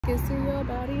can see your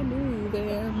body moving.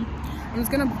 I'm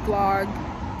just gonna vlog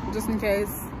just in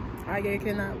case I get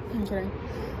kidnapped. I'm kidding.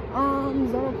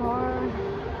 Is that a car?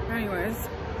 Anyways,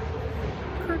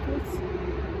 crickets.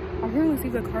 I can really see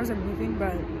the cars are moving,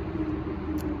 but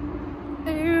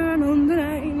and on the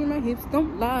night my hips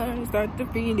don't lie, start to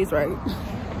feel it's right.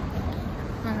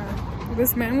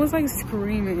 This man was like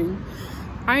screaming.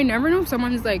 I never know if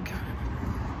someone's like,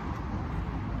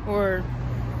 or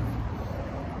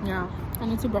yeah, I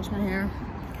need to brush my hair.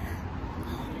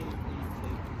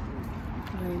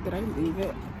 Wait, did I leave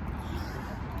it?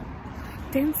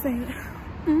 Dancing.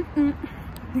 You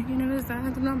know the sound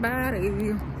of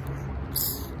nobody.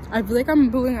 I feel like I'm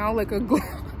booing out like a girl.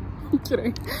 I'm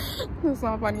kidding. That's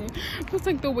not funny. It's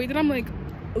like the way that I'm like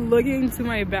looking into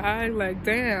my bag, like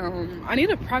damn, I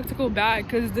need a practical bag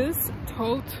because this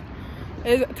tote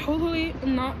is totally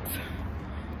not.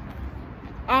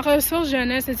 En ressources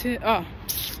jeunesse, c'est oh,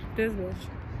 this bitch.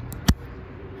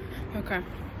 Okay.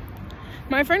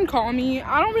 My friend called me.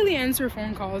 I don't really answer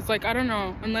phone calls. Like, I don't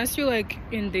know. Unless you're, like,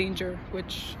 in danger.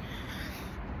 Which...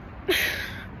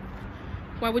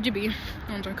 why would you be?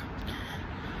 Don't joke.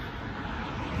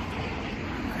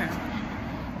 Okay.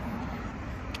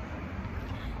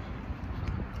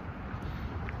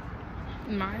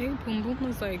 My boom boom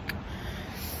was like...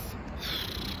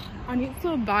 I need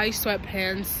to buy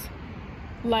sweatpants.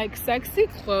 Like, sexy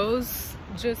clothes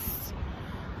just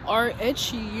are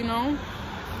itchy, you know?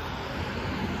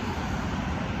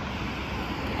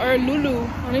 Or Lulu.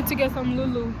 I need to get some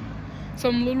Lulu.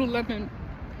 Some Lululemon.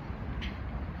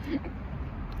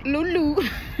 Lulu.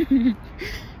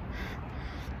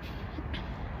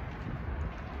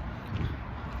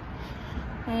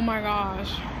 Oh my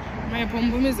gosh. My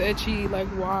boom boom is itchy. Like,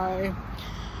 why?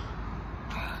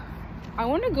 I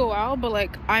want to go out, but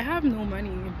like, I have no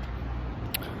money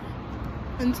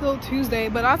until Tuesday.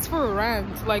 But that's for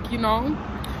rent. Like, you know?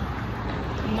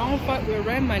 No fuck with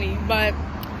rent money. But,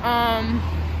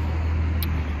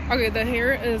 okay, the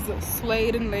hair is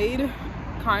slayed and laid,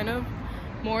 kind of,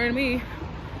 more than me,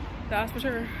 that's for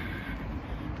sure.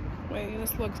 Wait,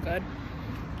 this looks good.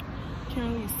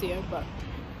 Can't really see it, but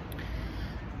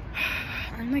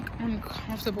I'm like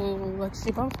uncomfortable. Like,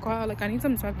 like I need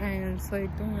some sweatpants. Like,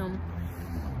 damn.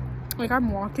 Like, I'm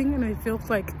walking and it feels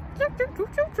like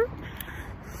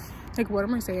what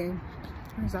am I saying?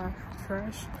 What is that?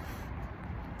 Trash.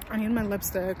 I need my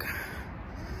lipstick.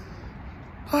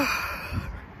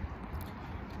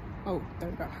 Oh, there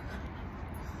we go.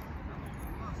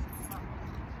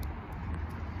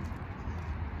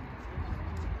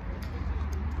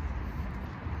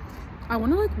 I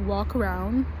want to like walk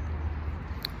around.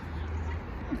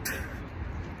 Okay,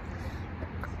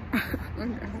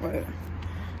 wait.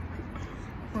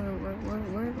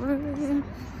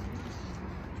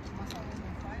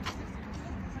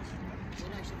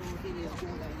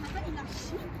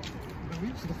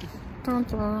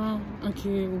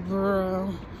 Okay,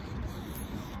 bro.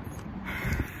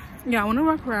 Yeah, I want to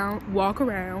walk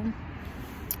around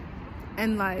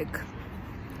and like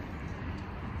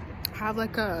have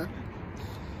like a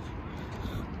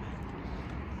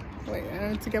wait, I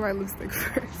need to get my lipstick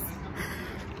first.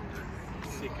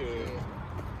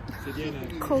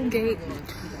 Colgate.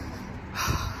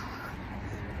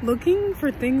 Looking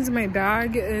for things in my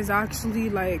bag is actually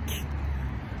like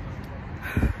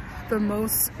the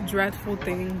most dreadful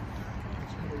thing.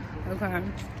 Okay.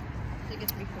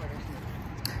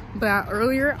 But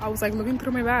earlier I was like looking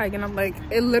through my bag and I'm like,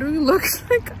 it literally looks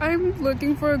like I'm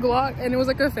looking for a Glock, and it was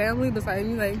like a family beside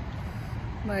me.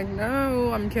 Like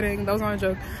no, I'm kidding. That was not a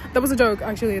joke. That was a joke,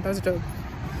 actually. That was a joke.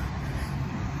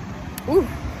 Ooh.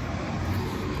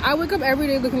 I wake up every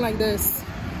day looking like this.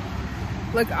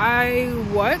 Like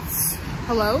what?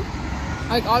 Hello?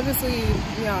 Like obviously,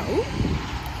 yeah. Ooh.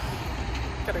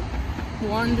 Kidding.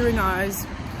 Wandering eyes.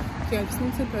 Okay, I just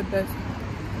need to put this.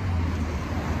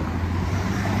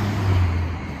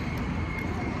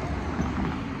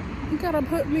 You gotta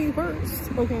put me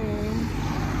first. Okay.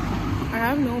 I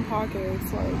have no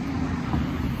pockets. Like,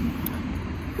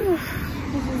 this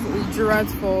is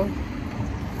dreadful.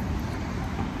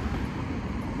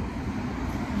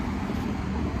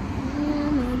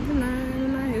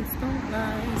 It's don't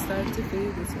lie, start to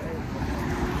feel this way.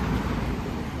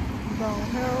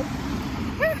 Don't help.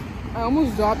 I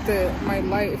almost dropped it. My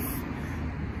life.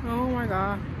 Oh my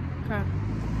god. Okay.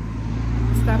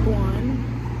 Step 1.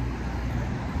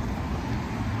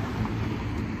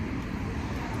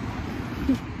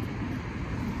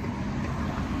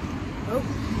 Oh.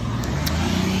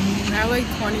 I have like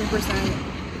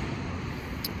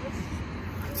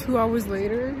 20%. 2 hours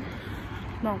later.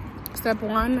 No. Step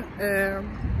 1.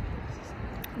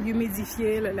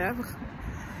 humidifier les lèvres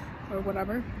or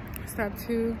whatever. Step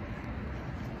 2.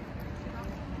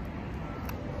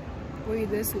 Wait,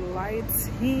 this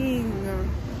lighting.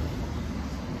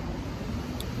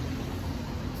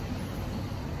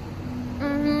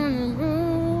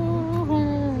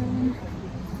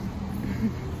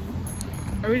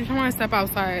 Every time I step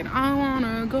outside, I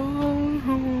wanna go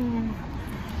home.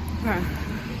 Okay.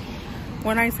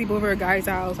 When I sleep over a guy's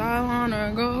house, I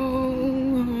wanna go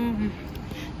home.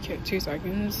 Okay, 2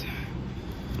 seconds.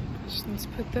 Just need to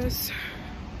put this.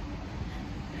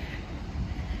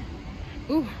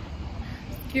 Ooh,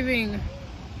 it's giving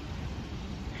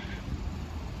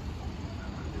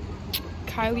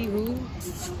Kylie who?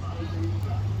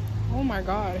 Oh my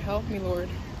God, help me, Lord.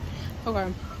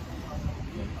 Okay.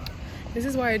 This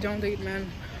is why I don't date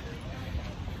men.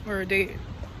 Or date.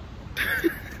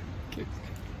 ¿Qué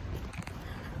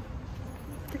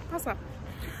pasa?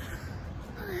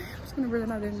 I'm just gonna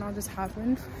pretend that did not just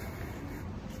happen.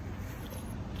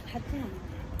 I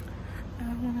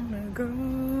wanna go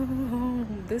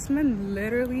home. This man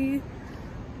literally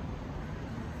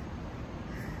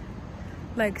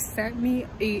like sent me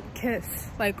a kiss.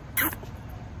 Like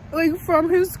from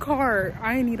his car.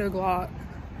 I need a Glock.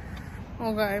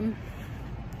 Okay.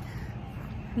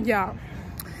 Yeah.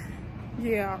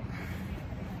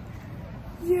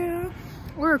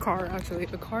 Or a car, actually.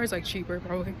 A car is like cheaper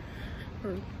probably,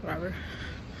 or whatever.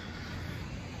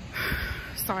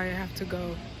 Sorry, I have to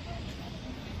go.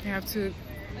 I have to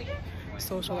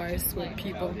socialize with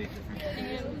people.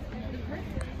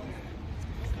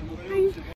 Bye.